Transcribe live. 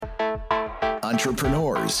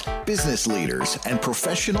Entrepreneurs, business leaders, and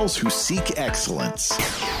professionals who seek excellence.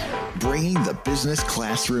 Bringing the business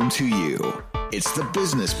classroom to you. It's the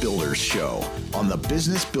Business Builders Show on the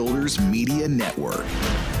Business Builders Media Network.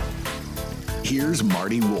 Here's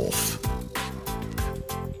Marty Wolf.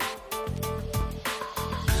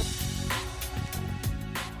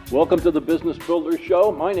 Welcome to the Business Builders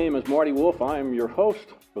Show. My name is Marty Wolf. I am your host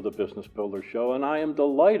for the Business Builders Show, and I am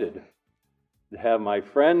delighted to have my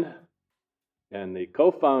friend and the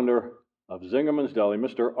co-founder of Zingerman's Deli,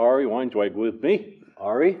 Mr. Ari Weinsweg, with me.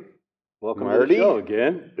 Ari, welcome to the show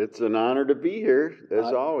again. It's an honor to be here,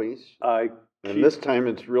 as always. And this time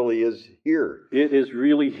it really is here. It is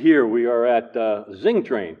really here. We are at Zing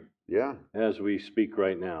Train as we speak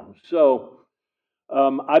right now. So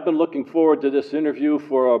I've been looking forward to this interview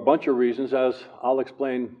for a bunch of reasons, as I'll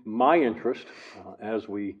explain my interest as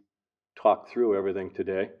we talk through everything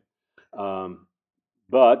today.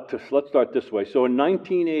 But let's start this way. So in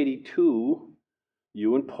 1982,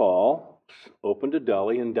 you and Paul opened a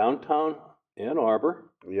deli in downtown Ann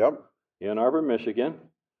Arbor. Yep. Ann Arbor, Michigan.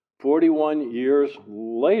 41 years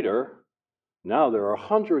later, now there are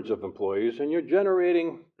hundreds of employees, and you're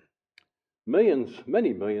generating millions,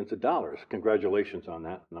 many millions of dollars. Congratulations on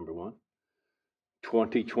that, number one.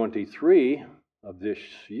 2023 of this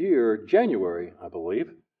year, January, I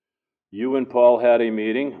believe, you and Paul had a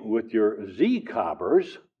meeting with your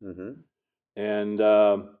Z-Cobbers, and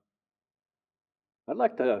I'd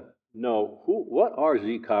like to know what are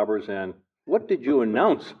Z-Cobbers and what did you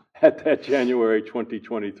announce at that January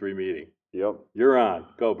 2023 meeting? Yep. You're on.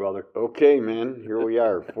 Go, brother. Okay, man. Here we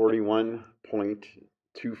are,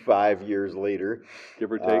 41.25 years later.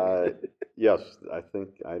 Give or take? Yes, I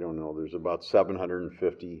don't know, there's about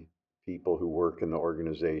 750 people who work in the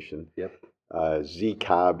organization. Yep.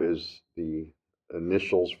 Z-Cobb is the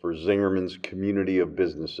initials for Zingerman's Community of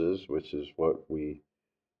Businesses, which is what we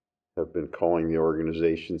have been calling the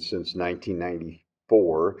organization since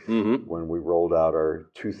 1994, when we rolled out our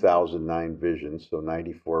 2009 vision. So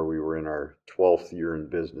 94, we were in our 12th year in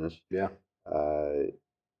business. Yeah.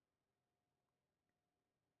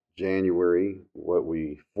 January, what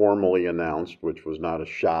we formally announced, which was not a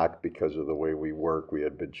shock because of the way we work, we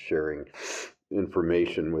had been sharing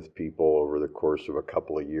information with people over the course of a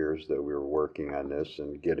couple of years that we were working on this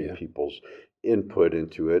and getting people's input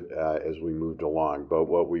into it as we moved along. But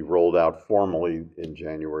what we rolled out formally in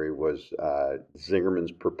January was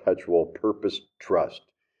Zingerman's Perpetual Purpose Trust,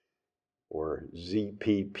 or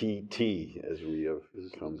ZPPT, as we have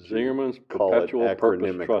come to Zingerman's call Perpetual it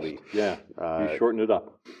Purpose Trust. acronymically. Yeah, you shorten it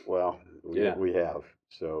up. Well, we have.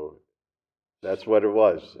 So that's what it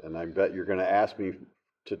was. And I bet you're going to ask me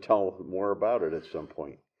to tell more about it at some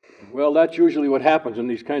point. Well, that's usually what happens in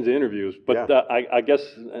these kinds of interviews. But I guess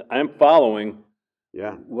I'm following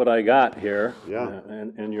what I got here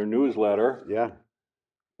in your newsletter. Yeah.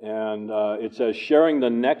 And it says, sharing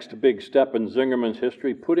the next big step in Zingerman's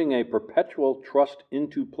history, putting a perpetual trust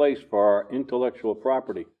into place for our intellectual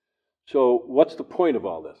property. So what's the point of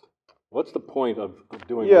all this? What's the point of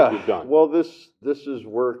doing what you've done? Well, this is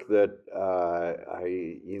work that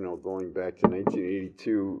going back to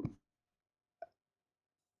 1982,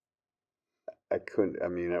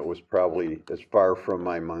 it was probably as far from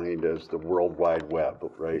my mind as the World Wide Web,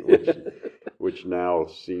 right? Which now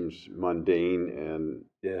seems mundane and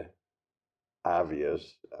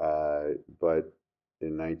obvious. But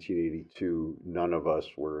in 1982, none of us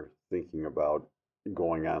were thinking about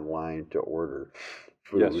going online to order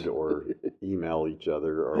food or email each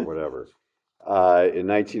other or whatever. In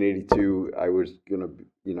 1982, I was going to,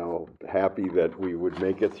 happy that we would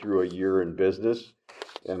make it through a year in business.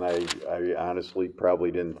 And I honestly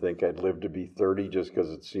probably didn't think I'd live to be 30 just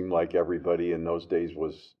because it seemed like everybody in those days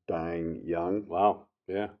was dying young. Wow.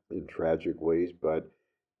 Yeah. In tragic ways. But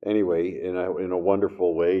anyway, in a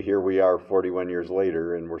wonderful way, here we are 41 years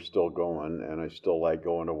later, and we're still going. And I still like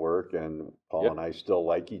going to work. And Paul and I still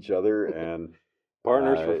like each other. And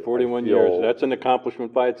partners for 41 years. That's an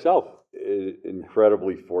accomplishment by itself.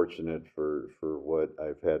 Incredibly fortunate for what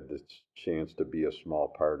I've had the chance to be a small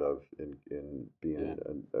part of in being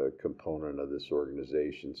a component of this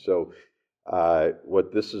organization. So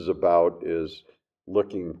what this is about is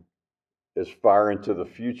looking as far into the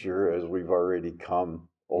future as we've already come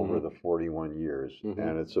over the 41 years,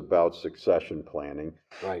 and it's about succession planning.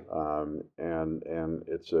 Right. And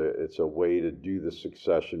it's a way to do the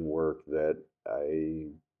succession work that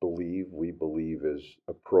we believe is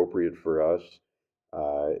appropriate for us.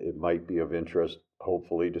 It might be of interest,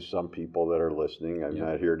 hopefully, to some people that are listening. I'm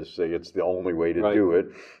not here to say it's the only way to do it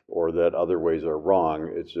or that other ways are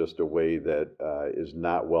wrong. It's just a way that is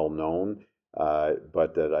not well known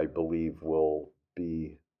but that I believe will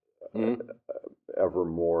be ever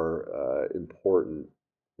more important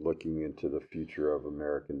looking into the future of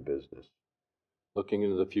American business. Looking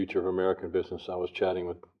into the future of American business, I was chatting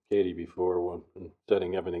with Katie before when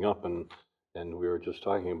setting everything up, and we were just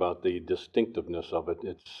talking about the distinctiveness of it.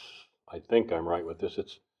 I think I'm right with this.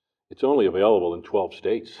 It's only available in 12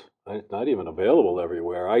 states. It's not even available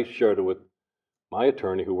everywhere. I shared it with my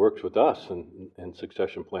attorney who works with us in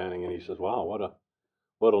succession planning, and he says, "Wow,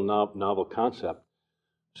 what a novel concept."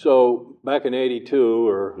 So back in '82,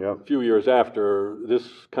 or a few years after,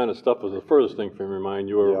 this kind of stuff was the furthest thing from your mind.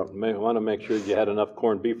 You want to make sure you had enough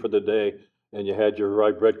corned beef for the day, and you had your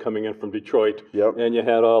rye bread coming in from Detroit, and you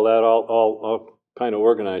had all that all kind of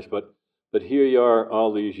organized. But here you are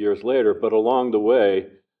all these years later. But along the way,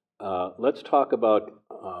 let's talk about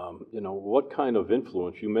what kind of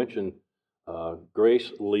influence. You mentioned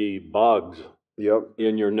Grace Lee Boggs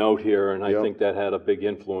in your note here, and I think that had a big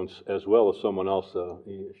influence as well as someone else,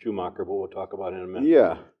 Schumacher, but we'll talk about in a minute.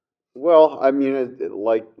 Yeah. Well, I mean,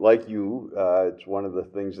 like you, it's one of the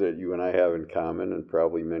things that you and I have in common, and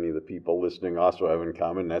probably many of the people listening also have in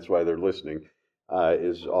common. That's why they're listening,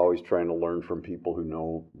 is always trying to learn from people who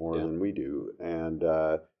know more than we do. And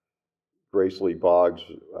Grace Lee Boggs,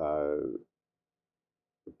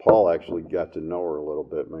 Paul actually got to know her a little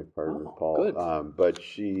bit, my partner Paul. Good. But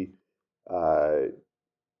she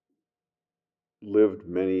lived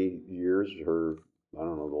many years, I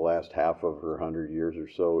don't know, the last half of her 100 years or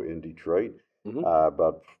so in Detroit,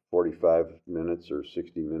 about 45 minutes or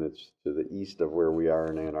 60 minutes to the east of where we are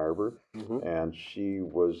in Ann Arbor. And she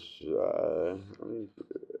was an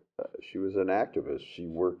activist. She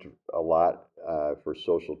worked a lot for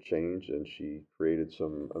social change, and she created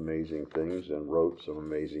some amazing things and wrote some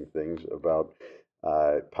amazing things about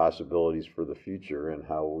possibilities for the future and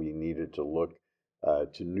how we needed to look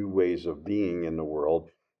to new ways of being in the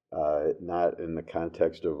world, not in the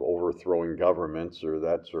context of overthrowing governments or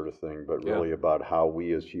that sort of thing, but really about how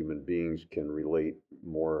we as human beings can relate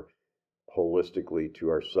more holistically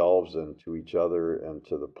to ourselves and to each other and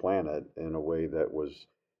to the planet in a way that was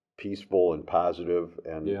peaceful and positive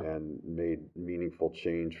and made meaningful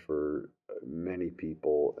change for many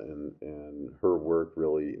people. And her work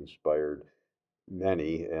really inspired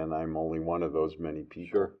many, and I'm only one of those many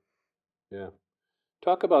people. Sure. Yeah.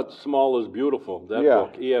 Talk about Small is Beautiful, that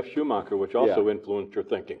book, E.F. Schumacher, which also influenced your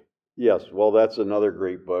thinking. Yes, well, that's another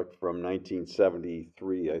great book from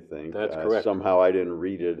 1973, I think. That's correct. Somehow I didn't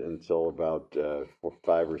read it until about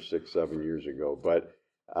 5 or 6, 7 years ago, but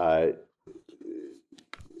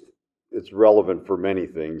it's relevant for many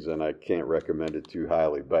things, and I can't recommend it too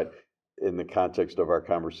highly. But in the context of our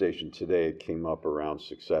conversation today, it came up around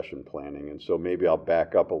succession planning, and so maybe I'll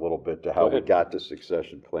back up a little bit to how we got to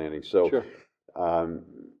succession planning. So,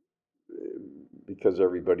 because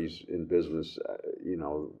everybody's in business,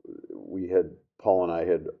 Paul and I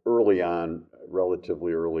had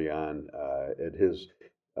relatively early on, at his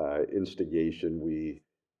instigation, we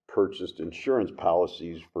purchased insurance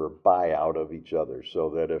policies for a buyout of each other, so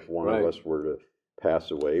that if one of us were to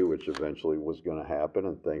pass away, which eventually was going to happen,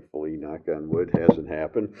 and thankfully, knock on wood, hasn't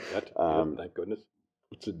happened. Thank goodness.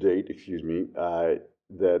 To date, excuse me,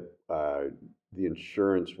 that the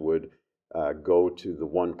insurance would go to the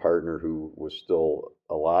one partner who was still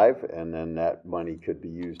alive, and then that money could be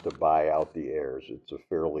used to buy out the heirs. It's a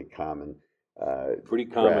fairly common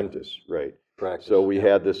practice, right? So we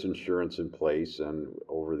had this insurance in place, and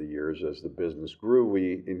over the years, as the business grew,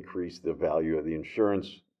 we increased the value of the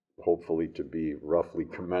insurance, hopefully to be roughly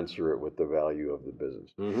commensurate with the value of the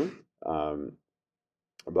business.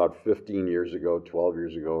 About 15 years ago, 12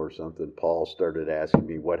 years ago or something, Paul started asking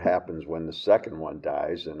me what happens when the second one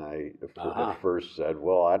dies. And I at first said,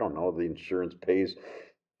 well, I don't know, the insurance pays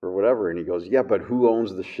for whatever. And he goes, yeah, but who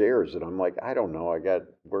owns the shares? And I'm like, I don't know, I got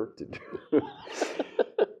work to do.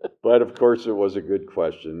 But of course, it was a good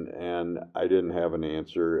question, and I didn't have an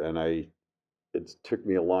answer. And it took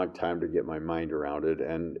me a long time to get my mind around it.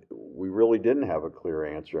 And we really didn't have a clear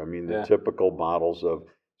answer. I mean, the typical models of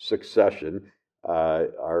succession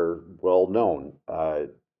are well known.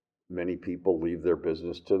 Many people leave their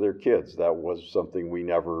business to their kids. That was something we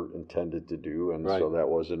never intended to do, and so that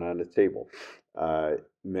wasn't on the table.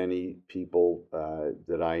 Many people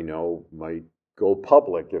that I know might go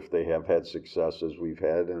public if they have had success as we've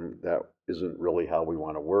had, and that isn't really how we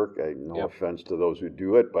want to work. No offense to those who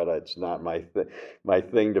do it, but it's not my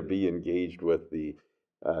thing to be engaged with the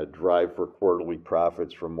drive for quarterly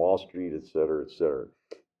profits from Wall Street, et cetera, et cetera.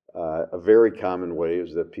 A very common way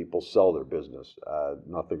is that people sell their business.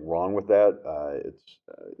 Nothing wrong with that. It's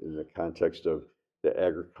in the context of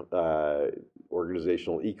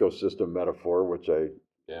organizational ecosystem metaphor, which I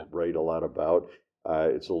write a lot about.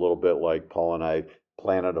 It's a little bit like Paul and I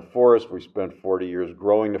planted a forest. We spent 40 years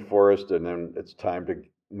growing the forest, and then it's time to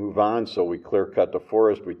move on. So we clear cut the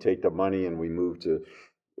forest, we take the money, and we move to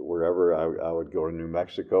wherever. I would go to New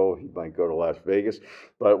Mexico. He might go to Las Vegas,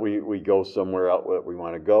 but we go somewhere out that we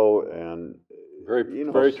want to go. And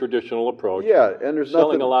very traditional approach. Yeah, and there's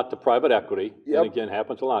selling nothing, a lot to private equity. Yep. And again,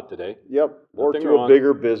 happens a lot today. Yep, or Nothing to wrong. a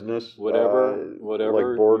bigger business. Whatever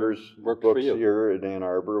like Borders works for Books you. here in Ann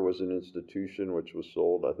Arbor was an institution which was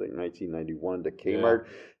sold, I think, 1991 to Kmart.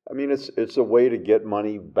 Yeah. I mean, it's a way to get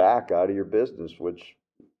money back out of your business, which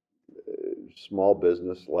small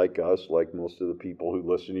business like us, like most of the people who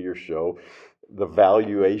listen to your show, the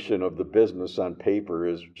valuation of the business on paper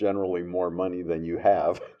is generally more money than you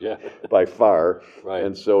have by far. Right.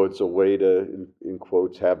 And so it's a way to, in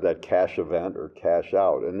quotes, have that cash event or cash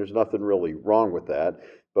out. And there's nothing really wrong with that.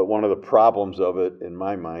 But one of the problems of it, in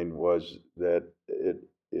my mind, was that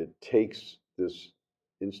it takes this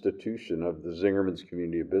institution of the Zingerman's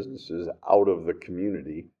community of businesses out of the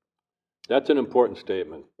community. That's an important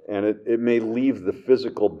statement. And it may leave the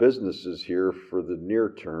physical businesses here for the near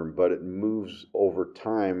term, but it moves over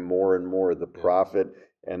time more and more the profit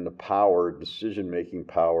and the power, decision-making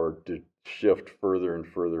power, to shift further and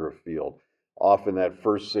further afield. Often that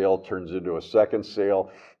first sale turns into a second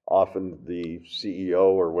sale. Often the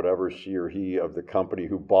CEO or whatever she or he of the company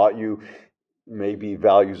who bought you maybe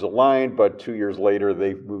values aligned, but 2 years later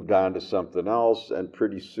they've moved on to something else, and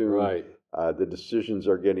pretty soon the decisions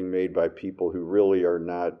are getting made by people who really are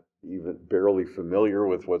not even barely familiar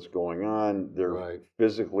with what's going on. They're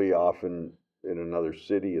physically often in another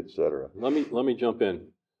city, etc. Let me jump in.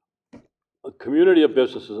 A community of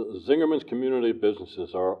businesses, Zingerman's community of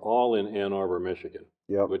businesses, are all in Ann Arbor, Michigan,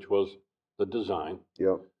 which was the design.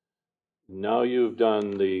 Yep. Now you've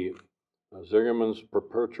done the Zingerman's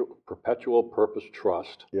Perpetual Purpose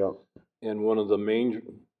Trust. Yep. And one of the main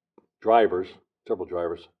drivers, several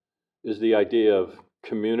drivers, is the idea of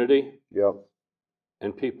community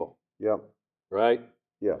and people. Yep. Right?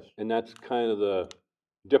 Yes. And that's kind of the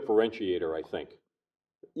differentiator, I think.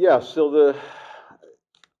 Yeah, so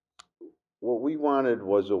what we wanted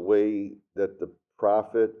was a way that the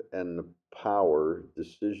profit and the power,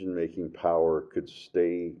 decision-making power, could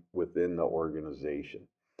stay within the organization.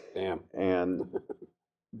 Damn. And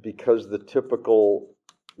because the typical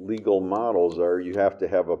legal models are you have to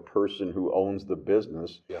have a person who owns the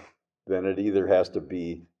business, then it either has to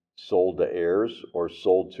be sold to heirs or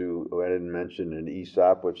sold to, I didn't mention an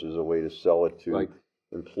ESOP, which is a way to sell it to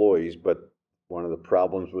employees, but one of the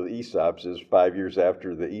problems with ESOPs is 5 years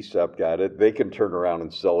after the ESOP got it, they can turn around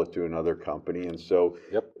and sell it to another company. And so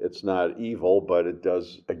it's not evil, but it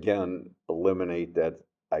does, again, eliminate that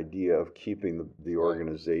idea of keeping the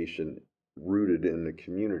organization rooted in the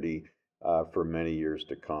community for many years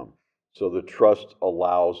to come. So the trust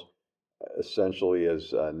allows, essentially,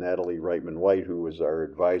 as Natalie Reitman-White, who was our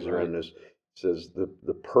advisor on this, says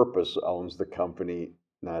the purpose owns the company,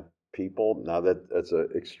 not people. Now that's an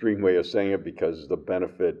extreme way of saying it, because the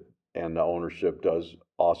benefit and the ownership does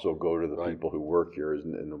also go to the people who work here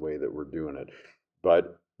in the way that we're doing it.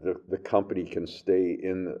 But the company can stay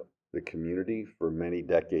in the community for many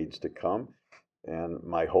decades to come. And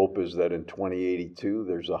my hope is that in 2082,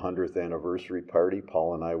 there's a 100th anniversary party.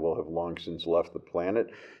 Paul and I will have long since left the planet,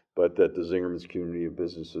 but that the Zingerman's community of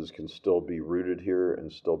businesses can still be rooted here and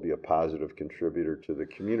still be a positive contributor to the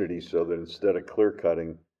community, so that instead of clear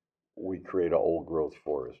cutting, we create an old growth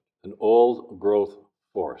forest. An old growth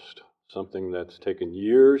forest, something that's taken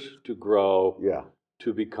years to grow,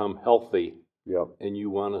 to become healthy, and you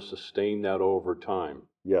want to sustain that over time.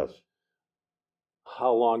 Yes.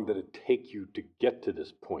 How long did it take you to get to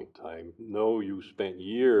this point? I know you spent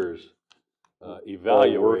years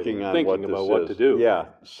evaluating, thinking about what to do. Yeah.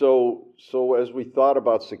 So as we thought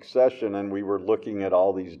about succession, and we were looking at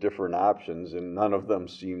all these different options, and none of them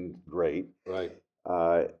seemed great. Right.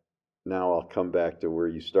 Now I'll come back to where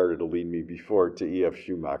you started to lead me before, to E.F.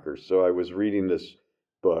 Schumacher. So I was reading this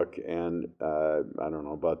book, and I don't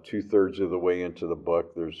know, about 2/3 of the way into the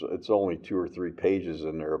book, it's only 2 or 3 pages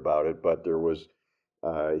in there about it, but there was,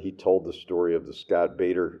 he told the story of the Scott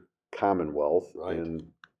Bader Commonwealth in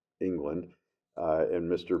England.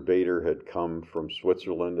 And Mr. Bader had come from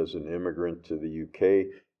Switzerland as an immigrant to the UK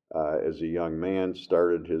as a young man,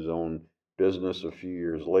 started his own business a few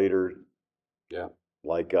years later. Yeah.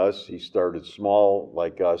 Like us, he started small.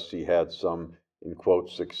 Like us, he had some, in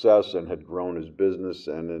quotes, success and had grown his business.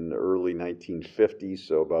 And in the early 1950s,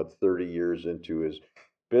 so about 30 years into his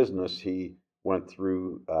business, he went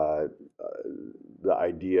through the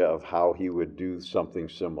idea of how he would do something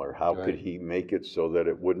similar. How could he make it so that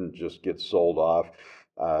it wouldn't just get sold off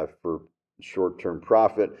for short-term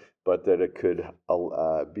profit, but that it could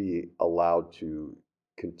be allowed to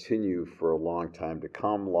continue for a long time to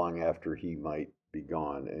come, long after he might be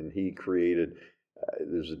gone. And he created,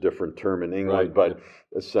 there's a different term in England, but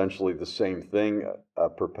essentially the same thing, a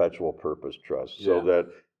perpetual purpose trust, so that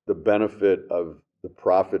the benefit of the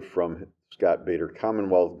profit from Scott Bader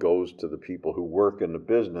Commonwealth goes to the people who work in the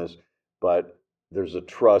business, but there's a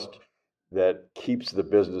trust that keeps the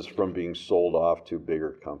business from being sold off to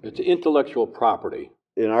bigger companies. It's intellectual property.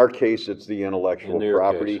 In our case, it's the intellectual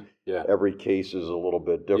property. Case, yeah. Every case is a little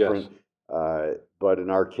bit different. Yes. But in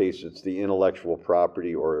our case, it's the intellectual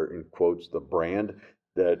property, or in quotes, the brand,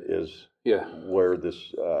 that is where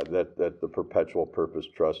this that the Perpetual Purpose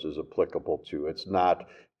Trust is applicable to. It's not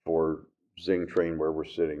for Zing Train, where we're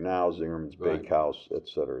sitting now, Zingerman's Bakehouse, et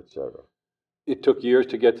cetera, et cetera. It took years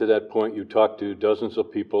to get to that point. You talked to dozens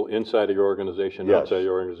of people inside of your organization, outside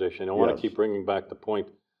your organization. I want to keep bringing back the point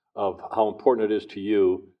of how important it is to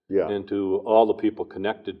you and to all the people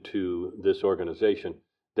connected to this organization,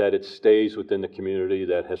 that it stays within the community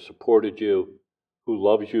that has supported you, who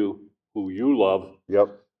loves you, who you love.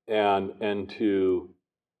 Yep. And to,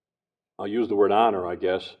 I'll use the word honor, I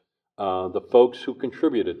guess, the folks who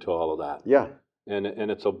contributed to all of that. Yeah. And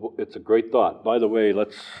it's a great thought. By the way,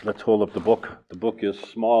 let's hold up the book. The book is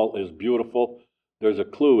small, is beautiful. There's a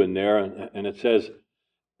clue in there, and it says,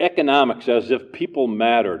 "Economics as if people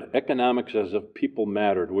mattered." Economics as if people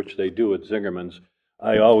mattered, which they do at Zingerman's.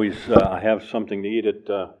 I always I have something to eat at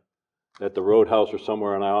the Roadhouse or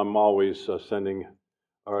somewhere, and I'm always sending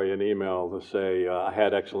Ari an email to say I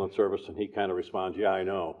had excellent service, and he kind of responds, "Yeah, I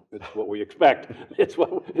know. It's what we expect. It's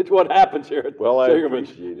what happens here at Zingerman's."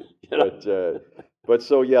 I appreciate it. But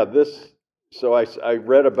so yeah, I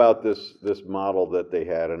read about this model that they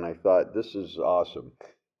had, and I thought, this is awesome.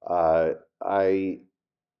 I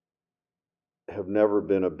have never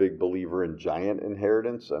been a big believer in giant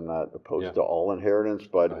inheritance. I'm not opposed to all inheritance,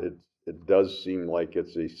 but it does seem like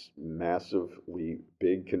it's a massively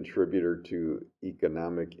big contributor to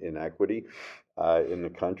economic inequity in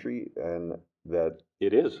the country, and that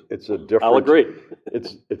it is. It's a different. I'll agree.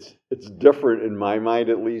 It's different in my mind,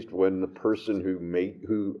 at least, when the person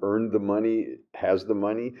who earned the money has the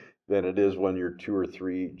money, than it is when you're 2 or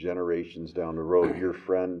 3 generations down the road. Your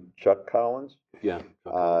friend Chuck Collins,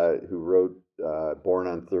 who wrote Born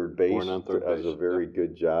on Third Base, does a very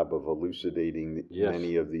good job of elucidating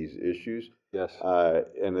many of these issues. Yes.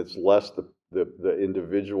 And it's less the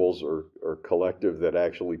individuals or collective that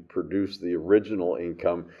actually produce the original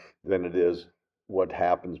income than it is what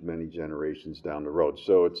happens many generations down the road.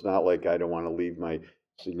 So it's not like I don't want to leave my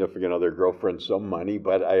significant other girlfriend some money,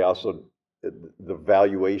 but I also, the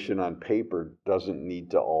valuation on paper doesn't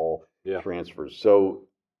need to all transfer. So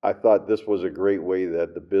I thought this was a great way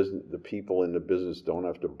that the people in the business don't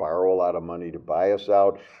have to borrow a lot of money to buy us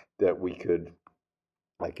out, that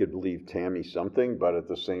I could leave Tammy something, but at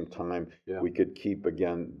the same time, we could keep,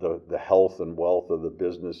 again, the health and wealth of the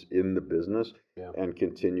business in the business and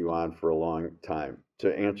continue on for a long time.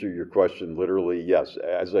 To answer your question, literally, yes.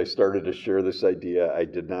 As I started to share this idea, I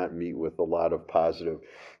did not meet with a lot of positive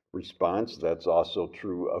response. That's also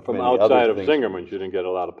true of from many outside other of things. Zingerman's. You didn't get a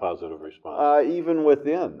lot of positive response. Even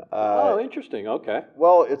within. Interesting. Okay.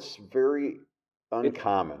 Well, it's very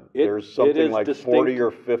uncommon. There's something like distinct. 40 or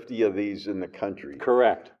 50 of these in the country.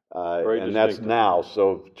 Correct. And that's now.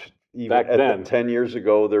 So even back then, 10 years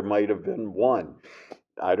ago, there might have been one.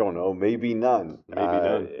 I don't know, maybe none.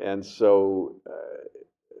 And so,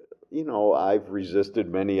 I've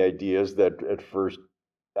resisted many ideas that at first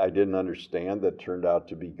I didn't understand that turned out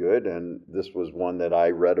to be good. And this was one that I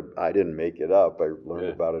read. I didn't make it up. I learned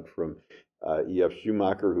about it from E.F.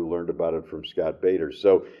 Schumacher, who learned about it from Scott Bader.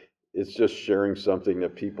 So it's just sharing something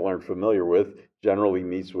that people aren't familiar with, generally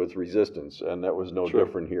meets with resistance. And that was no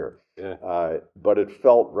different here. Yeah. But it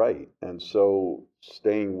felt right. And so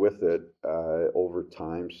staying with it over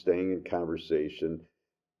time, staying in conversation,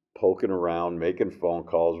 poking around, making phone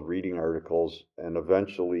calls, reading articles, and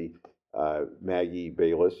eventually Maggie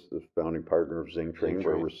Bayless, the founding partner of Zing Train,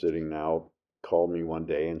 where we're sitting now, called me one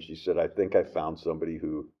day and she said, "I think I found somebody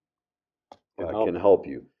who can help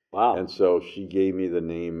you." Wow. And so she gave me the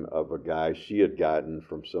name of a guy she had gotten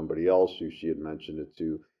from somebody else who she had mentioned it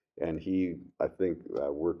to. And he, I think,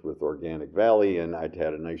 worked with Organic Valley, and I'd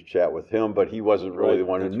had a nice chat with him, but he wasn't really the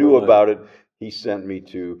one who knew about it. He sent me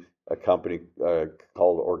to a company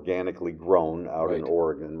called Organically Grown out in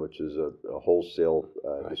Oregon, which is a wholesale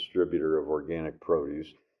distributor of organic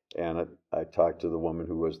produce. And I talked to the woman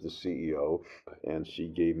who was the CEO, and she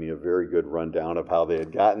gave me a very good rundown of how they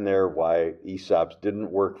had gotten there, why ESOPs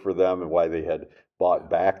didn't work for them, and why they had bought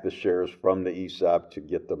back the shares from the ESOP to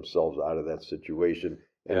get themselves out of that situation,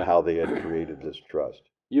 and how they had created this trust.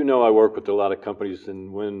 You know, I work with a lot of companies,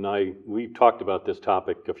 and we talked about this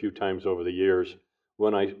topic a few times over the years.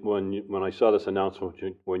 When I saw this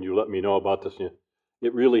announcement, when you let me know about this,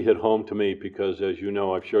 it really hit home to me because, as you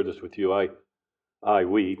know, I've shared this with you.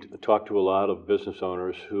 We talk to a lot of business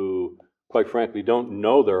owners who, quite frankly, don't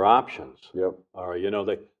know their options. Yep. Or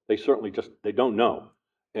they certainly just they don't know.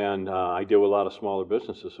 And I deal with a lot of smaller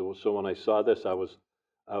businesses, so when I saw this, I was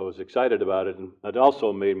excited about it, and it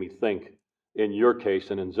also made me think. In your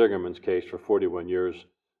case and in Zingerman's case, for 41 years,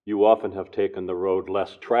 you often have taken the road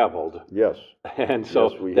less traveled. Yes. And so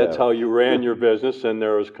that's how you ran your business, and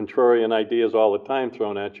there was contrarian ideas all the time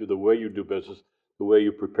thrown at you, the way you do business, the way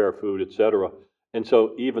you prepare food, etc. And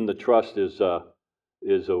so even the trust is a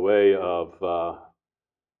way of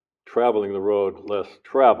traveling the road less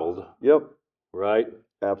traveled. Yep. Right?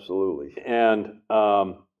 Absolutely. And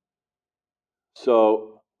so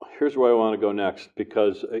here's where I want to go next,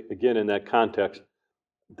 because again, in that context,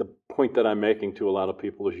 the point that I'm making to a lot of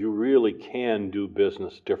people is you really can do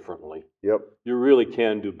business differently. Yep. You really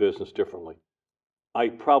can do business differently. I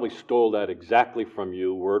probably stole that exactly from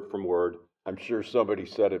you, word from word. I'm sure somebody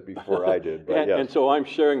said it before I did, but yes. And so I'm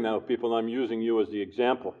sharing that with people, and I'm using you as the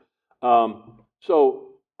example. What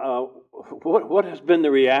has been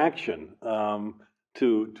the reaction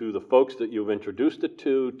to the folks that you've introduced it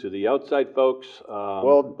to the outside folks?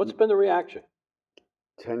 What's been the reaction?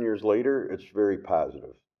 10 years later, it's very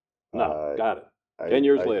positive. No, got it. 10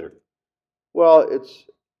 years later. Well,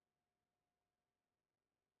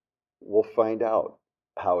 we'll find out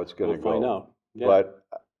how it's going to go. We'll find out. Yeah. But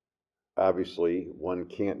obviously, one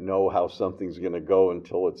can't know how something's going to go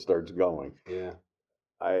until it starts going. Yeah.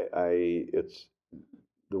 It's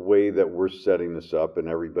the way that we're setting this up, and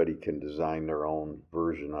everybody can design their own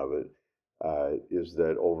version of it, is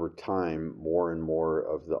that over time, more and more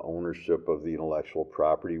of the ownership of the intellectual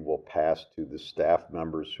property will pass to the staff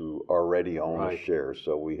members who already own a share.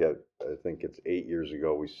 So we had, I think it's 8 years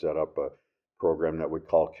ago, we set up a program that we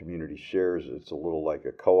call Community Shares. It's a little like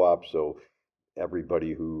a co-op, so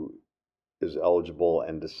everybody who is eligible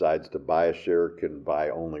and decides to buy a share can buy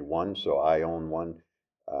only one. So I own one,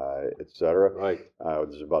 etc. Right.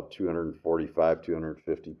 There's about 245,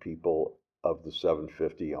 250 people of the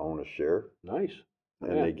 750 own a share. Nice.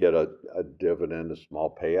 And they get a dividend, a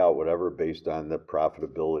small payout, whatever, based on the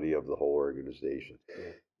profitability of the whole organization.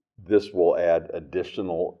 Yeah. This will add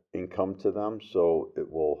additional income to them, so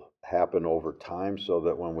it will happen over time, so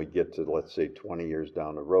that when we get to, let's say, 20 years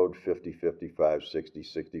down the road, 50, 55, 60,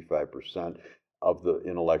 65% of the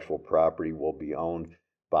intellectual property will be owned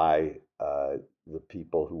by the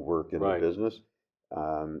people who work in the business,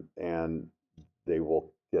 and they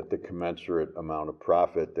will get the commensurate amount of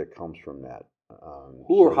profit that comes from that.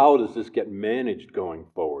 How does this get managed going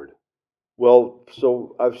forward? Well,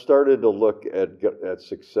 so I've started to look at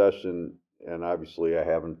succession, and obviously I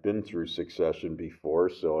haven't been through succession before,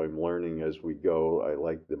 so I'm learning as we go. I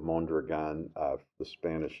like the Mondragon, the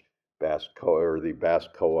Spanish Basque the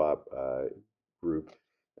Basque Co-op group.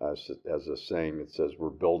 As a saying, it says, "We're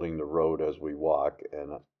building the road as we walk,"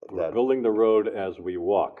 and we're building the road as we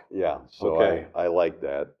walk. Yeah, so I like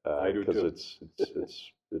that I do too. Because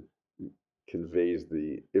it conveys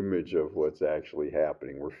the image of what's actually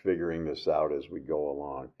happening. We're figuring this out as we go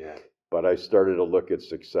along. Yeah. But I started to look at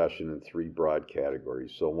succession in 3 broad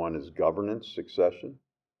categories. So one is governance succession,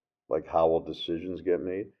 like how will decisions get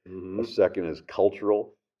made. Mm-hmm. The second is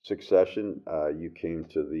cultural succession. You came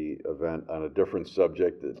to the event on a different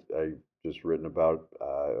subject that I just written about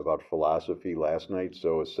philosophy last night.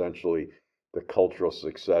 So essentially, the cultural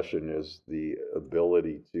succession is the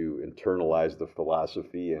ability to internalize the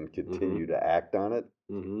philosophy and continue to act on it.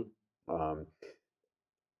 Mm-hmm.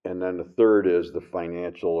 And then the third is the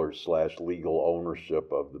financial or / legal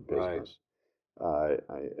ownership of the business. Right.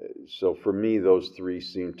 So for me, those 3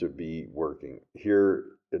 seem to be working. Here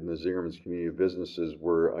in the Zingerman's community of businesses,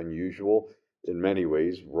 we're unusual in many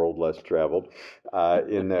ways, world less traveled,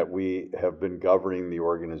 in that we have been governing the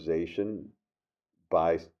organization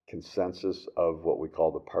by consensus of what we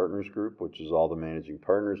call the partners group, which is all the managing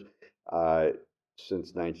partners,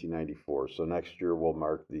 since 1994. So next year will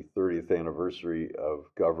mark the 30th anniversary of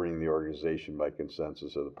governing the organization by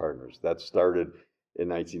consensus of the partners. That started in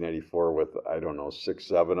 1994 with, 6,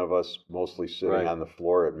 7 of us, mostly sitting on the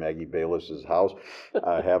floor at Maggie Bayless's house,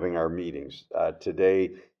 having our meetings.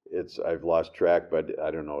 Today, I've lost track, but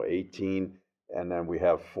 18, And then we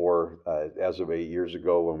have 4, as of 8 years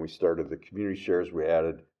ago, when we started the community shares, we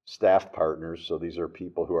added staff partners. So these are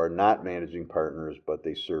people who are not managing partners, but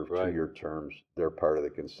they serve 2-year terms. They're part of the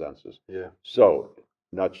consensus. Yeah. So,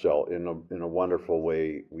 nutshell, in a wonderful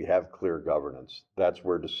way, we have clear governance. That's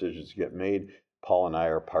where decisions get made. Paul and I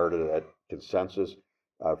are part of that consensus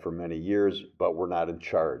for many years, but we're not in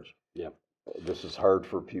charge. Yeah. This is hard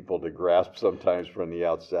for people to grasp sometimes from the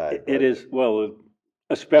outside. It is, well,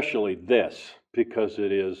 especially this, because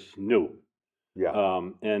it is new. Yeah.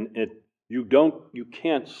 And you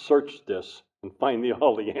can't search this and find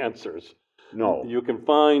all the answers. No. You can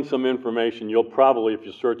find some information. You'll probably, if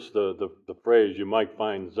you search the phrase, you might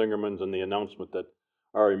find Zingerman's and the announcement that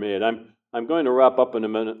Ari made. I'm going to wrap up in a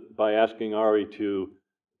minute by asking Ari to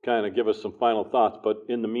kind of give us some final thoughts, but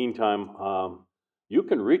in the meantime, you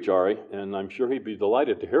can reach Ari, and I'm sure he'd be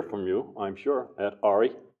delighted to hear from you, I'm sure, at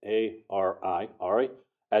Ari, A-R-I, Ari,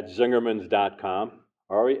 at Zingermans.com,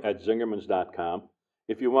 Ari at Zingermans.com.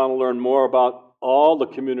 If you want to learn more about all the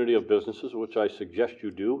community of businesses, which I suggest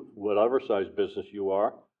you do, whatever size business you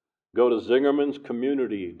are, go to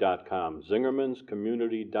ZingermansCommunity.com,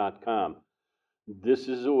 ZingermansCommunity.com. This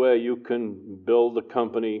is a way you can build a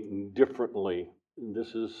company differently.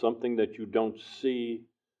 This is something that you don't see.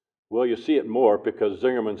 Well, you see it more because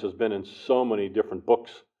Zingerman's has been in so many different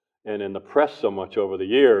books and in the press so much over the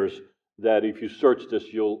years that if you search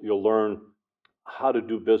this, you'll learn how to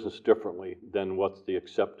do business differently than what's the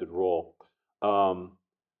accepted role.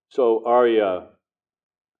 So Ari,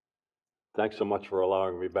 thanks so much for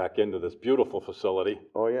allowing me back into this beautiful facility.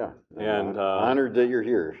 Oh yeah, and honored that you're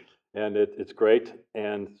here. And it's great.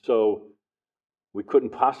 And so we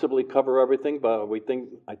couldn't possibly cover everything, but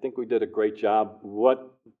I think we did a great job. What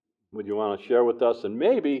would you want to share with us, and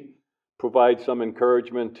maybe provide some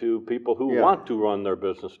encouragement to people who want to run their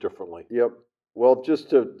business differently? Yep. Well, just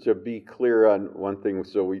to be clear on one thing,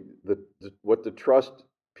 so what the trust,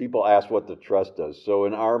 people ask what the trust does. So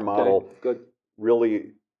in our model,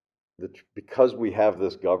 really, because we have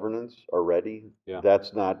this governance already,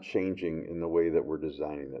 that's not changing in the way that we're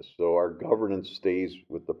designing this. So our governance stays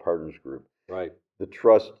with the partners group. Right. The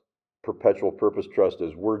trust, Perpetual Purpose Trust,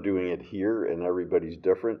 as we're doing it here, and everybody's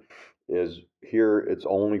different, is here it's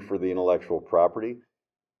only for the intellectual property,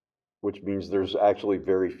 which means there's actually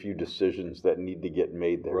very few decisions that need to get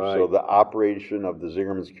made there. Right. So the operation of the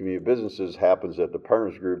Zingerman's community of businesses happens at the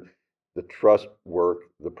partners group. The trust work,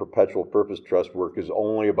 the Perpetual Purpose Trust work, is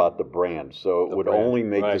only about the brand. So it would only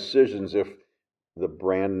make decisions if the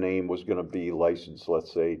brand name was going to be licensed,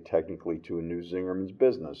 let's say, technically to a new Zingerman's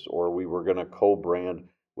business, or we were going to co-brand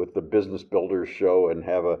with the Business Builders Show and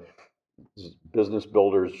have a Business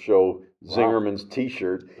Builders Show Zingerman's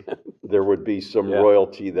t-shirt. There would be some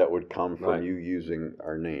royalty that would come from you using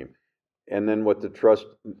our name. And then what the trust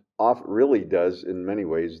really does in many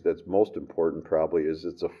ways, that's most important probably, is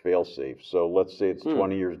it's a fail-safe. So let's say it's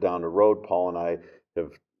 20 years down the road, Paul and I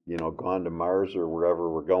have gone to Mars or wherever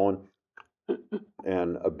we're going,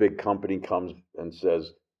 and a big company comes and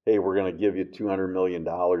says, hey, we're going to give you $200 million.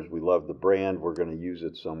 We love the brand. We're going to use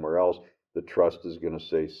it somewhere else. The trust is going to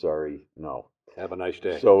say, sorry, no. Have a nice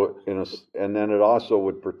day. So, and then it also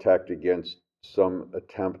would protect against some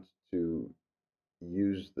attempt to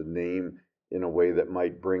use the name in a way that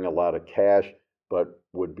might bring a lot of cash, but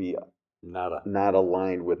would be not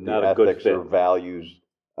aligned with the ethics or values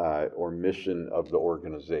or mission of the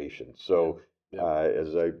organization. So,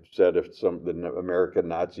 as I said, if the American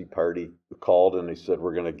Nazi Party called and they said,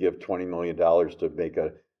 we're going to give $20 million to make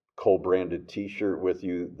a co-branded t-shirt with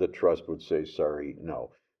you, the trust would say, sorry,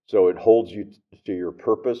 no. So it holds you to your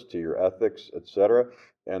purpose, to your ethics, etc.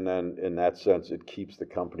 And then in that sense, it keeps the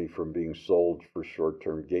company from being sold for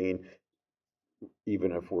short-term gain,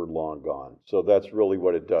 even if we're long gone. So that's really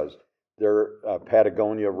what it does.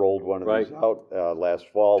 Patagonia rolled one of these out last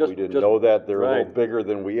fall. We didn't know that. They're a little bigger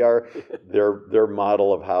than we are. Their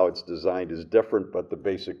model of how it's designed is different, but the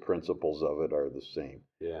basic principles of it are the same.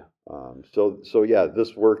 Yeah. So yeah,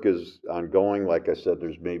 this work is ongoing. Like I said,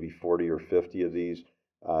 there's maybe 40 or 50 of these.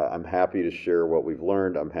 I'm happy to share what we've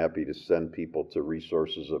learned. I'm happy to send people to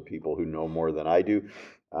resources of people who know more than I do.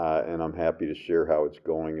 And I'm happy to share how it's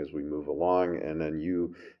going as we move along. And then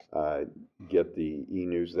you get the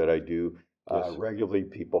e-news that I do regularly.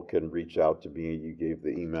 People can reach out to me. You gave the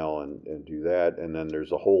email and do that. And then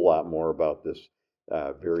there's a whole lot more about this,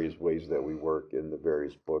 various ways that we work in the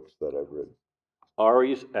various books that I've written.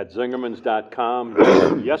 Ari's at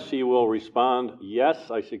Zingermans.com. Yes, he will respond.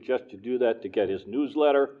 Yes, I suggest you do that to get his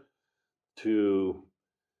newsletter, to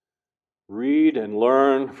read and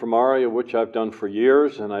learn from Aria, which I've done for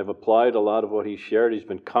years, and I've applied a lot of what he shared. He's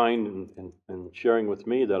been kind in sharing with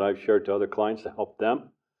me that I've shared to other clients to help them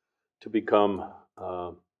to become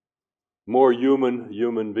more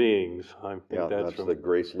human beings. I think that's from the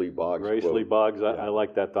Grace Lee Boggs Grace quote. Lee Boggs. I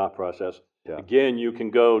like that thought process. Yeah. Again, you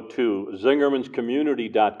can go to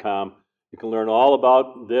zingermanscommunity.com. You can learn all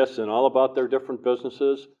about this and all about their different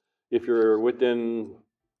businesses. If you're within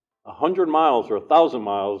 100 miles or 1,000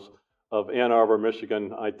 miles of Ann Arbor,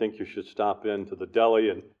 Michigan, I think you should stop into the deli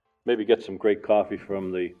and maybe get some great coffee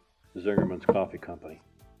from the Zingerman's Coffee Company.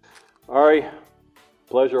 Ari,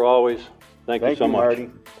 pleasure always. Thank you so much. Marty.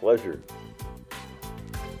 Pleasure.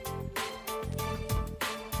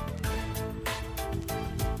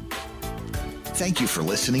 Thank you for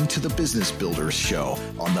listening to the Business Builders Show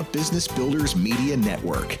on the Business Builders Media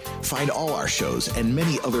Network. Find all our shows and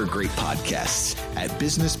many other great podcasts at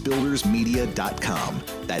businessbuildersmedia.com.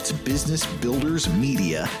 That's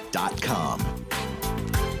businessbuildersmedia.com.